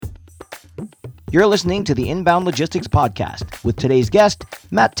You're listening to the Inbound Logistics Podcast with today's guest,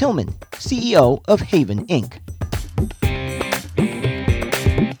 Matt Tillman, CEO of Haven, Inc.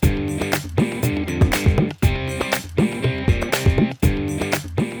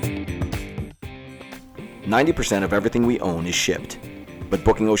 "90% of everything we own is shipped, but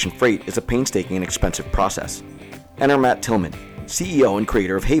booking ocean freight is a painstaking and expensive process." Enter Matt Tillman, CEO and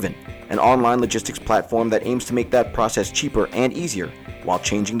creator of Haven, an online logistics platform that aims to make that process cheaper and easier while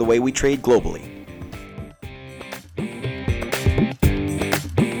changing the way we trade globally.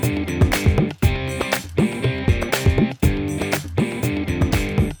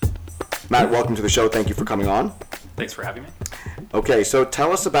 Matt, welcome to the show. Thank you for coming on. Thanks for having me. Okay, so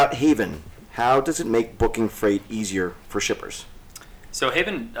tell us about Haven. How does it make booking freight easier for shippers? So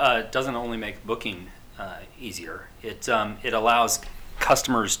Haven doesn't only make booking easier. It allows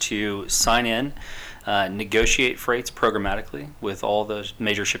customers to sign in, negotiate freights programmatically with all the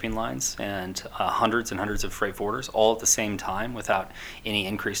major shipping lines and hundreds and hundreds of freight forwarders all at the same time without any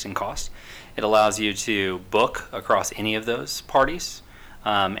increase in cost. It allows you to book across any of those parties.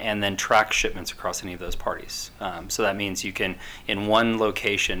 And then track shipments across any of those parties. So that means you can, in one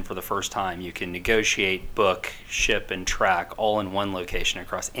location for the first time, you can negotiate, book, ship, and track all in one location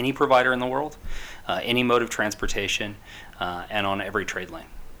across any provider in the world, any mode of transportation, and on every trade lane.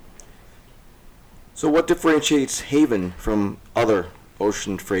 So what differentiates Haven from other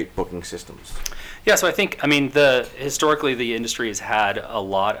ocean freight booking systems? Yeah, so I think, historically the industry has had a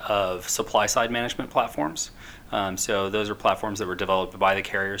lot of supply-side management platforms. So those are platforms that were developed by the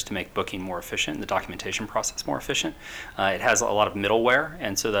carriers to make booking more efficient, the documentation process more efficient. It has a lot of middleware,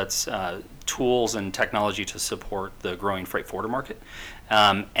 and so that's tools and technology to support the growing freight forwarder market.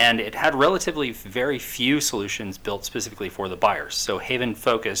 And it had relatively very few solutions built specifically for the buyers. So Haven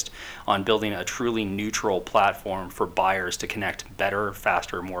focused on building a truly neutral platform for buyers to connect better,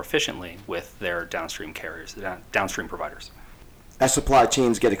 faster, more efficiently with their downstream carriers, downstream providers. As supply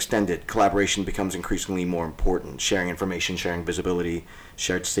chains get extended, collaboration becomes increasingly more important. Sharing information, sharing visibility,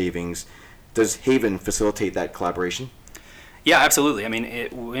 shared savings. Does Haven facilitate that collaboration? Yeah, absolutely.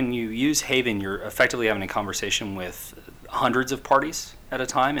 When you use Haven, you're effectively having a conversation with hundreds of parties at a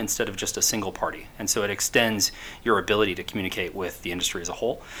time instead of just a single party. And so it extends your ability to communicate with the industry as a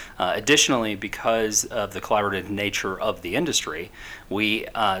whole. Additionally, because of the collaborative nature of the industry, we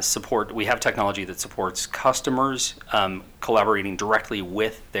have technology that supports customers collaborating directly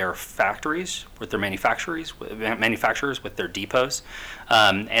with their factories, with their manufacturers, with their depots.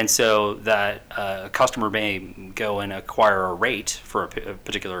 And so that a customer may go and acquire a rate for a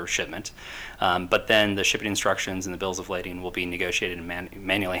particular shipment, but then the shipping instructions and the bills of lading will be negotiated and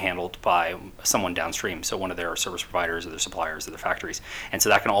manually handled by someone downstream, so one of their service providers or their suppliers or their factories. And so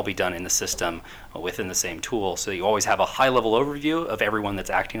that can all be done in the system within the same tool. So you always have a high-level overview of everyone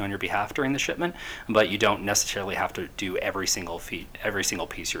that's acting on your behalf during the shipment, but you don't necessarily have to do every single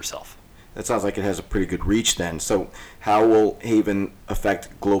piece yourself. That sounds like it has a pretty good reach then. So how will Haven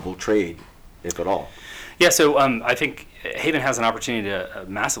affect global trade, if at all? Yeah, so I think Haven has an opportunity to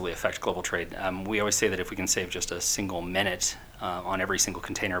massively affect global trade. We always say that if we can save just a single minute on every single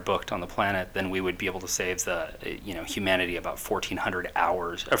container booked on the planet, then we would be able to save humanity about 1,400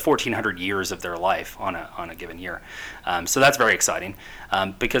 hours or 1,400 years of their life on a given year. So that's very exciting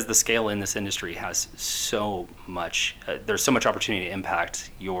because the scale in this industry has so much. There's so much opportunity to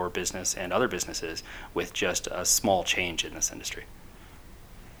impact your business and other businesses with just a small change in this industry.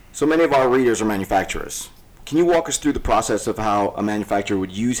 So many of our readers are manufacturers. Can you walk us through the process of how a manufacturer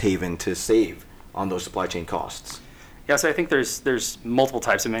would use Haven to save on those supply chain costs? Yeah, so I think there's multiple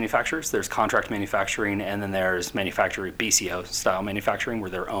types of manufacturers. There's contract manufacturing, and then there's manufacturing BCO style manufacturing, where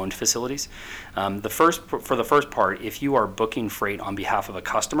they're owned facilities. For the first part, if you are booking freight on behalf of a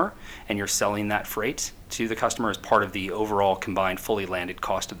customer and you're selling that freight to the customer as part of the overall combined fully landed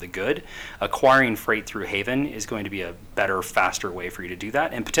cost of the good, acquiring freight through Haven is going to be a better, faster way for you to do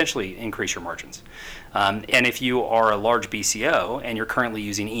that and potentially increase your margins. And if you are a large BCO and you're currently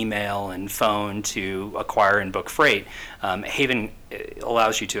using email and phone to acquire and book freight, Haven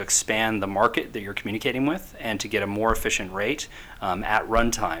allows you to expand the market that you're communicating with and to get a more efficient rate at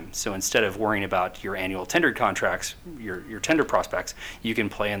runtime. So instead of worrying about your annual tender contracts, your tender prospects, you can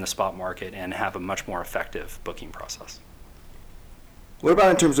play in the spot market and have a much more effective booking process. What about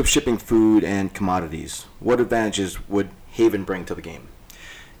in terms of shipping food and commodities? What advantages would Haven bring to the game?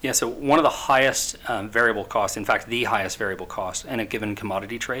 Yeah, so one of the highest variable costs, in fact, the highest variable cost in a given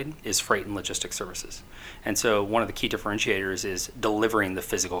commodity trade is freight and logistics services. And so one of the key differentiators is delivering the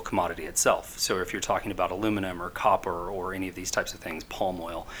physical commodity itself. So if you're talking about aluminum or copper or any of these types of things, palm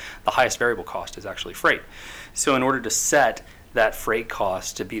oil, the highest variable cost is actually freight. So in order to set that freight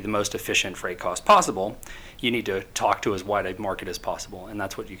cost to be the most efficient freight cost possible, you need to talk to as wide a market as possible, and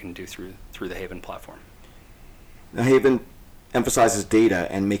that's what you can do through the Haven platform. Now, Haven emphasizes data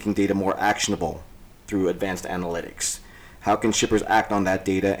and making data more actionable through advanced analytics. How can shippers act on that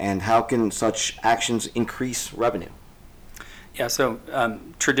data, and how can such actions increase revenue? Yeah, so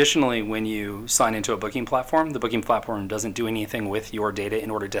traditionally when you sign into a booking platform, the booking platform doesn't do anything with your data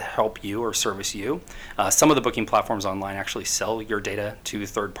in order to help you or service you. Some of the booking platforms online actually sell your data to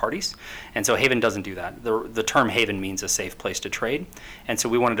third parties, and so Haven doesn't do that. The term Haven means a safe place to trade, and so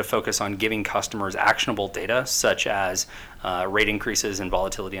we wanted to focus on giving customers actionable data such as rate increases and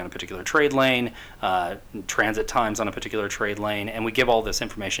volatility on a particular trade lane, transit times on a particular trade lane, and we give all this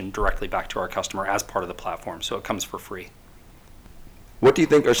information directly back to our customer as part of the platform, so it comes for free. What do you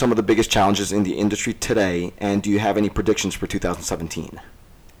think are some of the biggest challenges in the industry today, and do you have any predictions for 2017?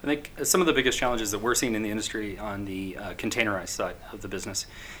 I think some of the biggest challenges that we're seeing in the industry on the containerized side of the business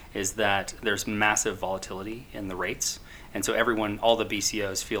is that there's massive volatility in the rates. And so all the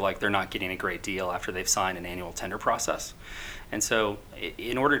BCOs feel like they're not getting a great deal after they've signed an annual tender process. And so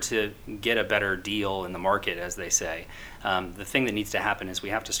in order to get a better deal in the market, as they say, the thing that needs to happen is we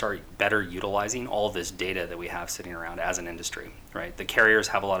have to start better utilizing all this data that we have sitting around as an industry, right? The carriers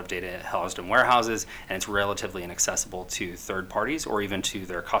have a lot of data housed in warehouses, and it's relatively inaccessible to third parties or even to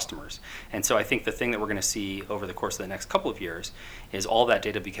their customers. And so I think the thing that we're going to see over the course of the next couple of years is all that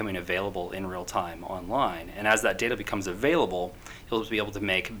data becoming available in real time online. And as that data becomes available, you'll be able to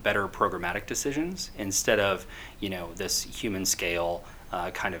make better programmatic decisions instead of, this human scale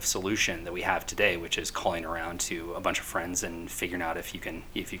kind of solution that we have today, which is calling around to a bunch of friends and figuring out if you can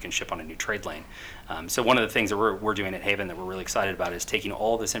ship on a new trade lane. So one of the things that we're doing at Haven that we're really excited about is taking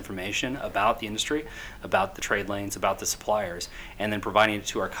all this information about the industry, about the trade lanes, about the suppliers, and then providing it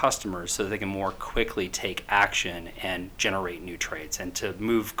to our customers so that they can more quickly take action and generate new trades and to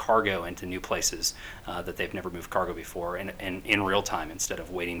move cargo into new places that they've never moved cargo before and in real time instead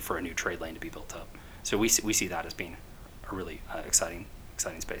of waiting for a new trade lane to be built up. So we see that as being a really exciting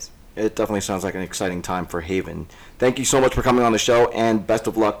space. It definitely sounds like an exciting time for Haven. Thank you so much for coming on the show, and best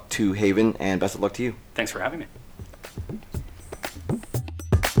of luck to Haven, and best of luck to you. Thanks for having me.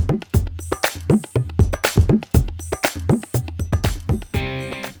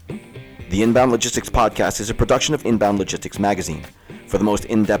 The Inbound Logistics Podcast is a production of Inbound Logistics Magazine. For the most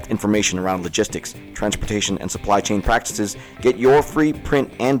in-depth information around logistics, transportation, and supply chain practices, get your free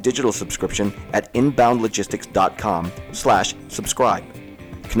print and digital subscription at inboundlogistics.com/subscribe.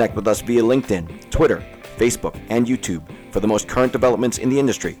 Connect with us via LinkedIn, Twitter, Facebook, and YouTube for the most current developments in the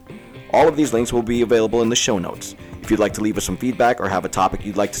industry. All of these links will be available in the show notes. If you'd like to leave us some feedback or have a topic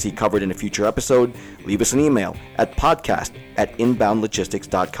you'd like to see covered in a future episode, leave us an email at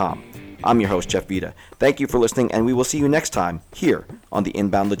podcast@inboundlogistics.com. I'm your host, Jeff Vita. Thank you for listening, and we will see you next time here on the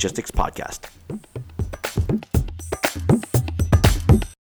Inbound Logistics Podcast.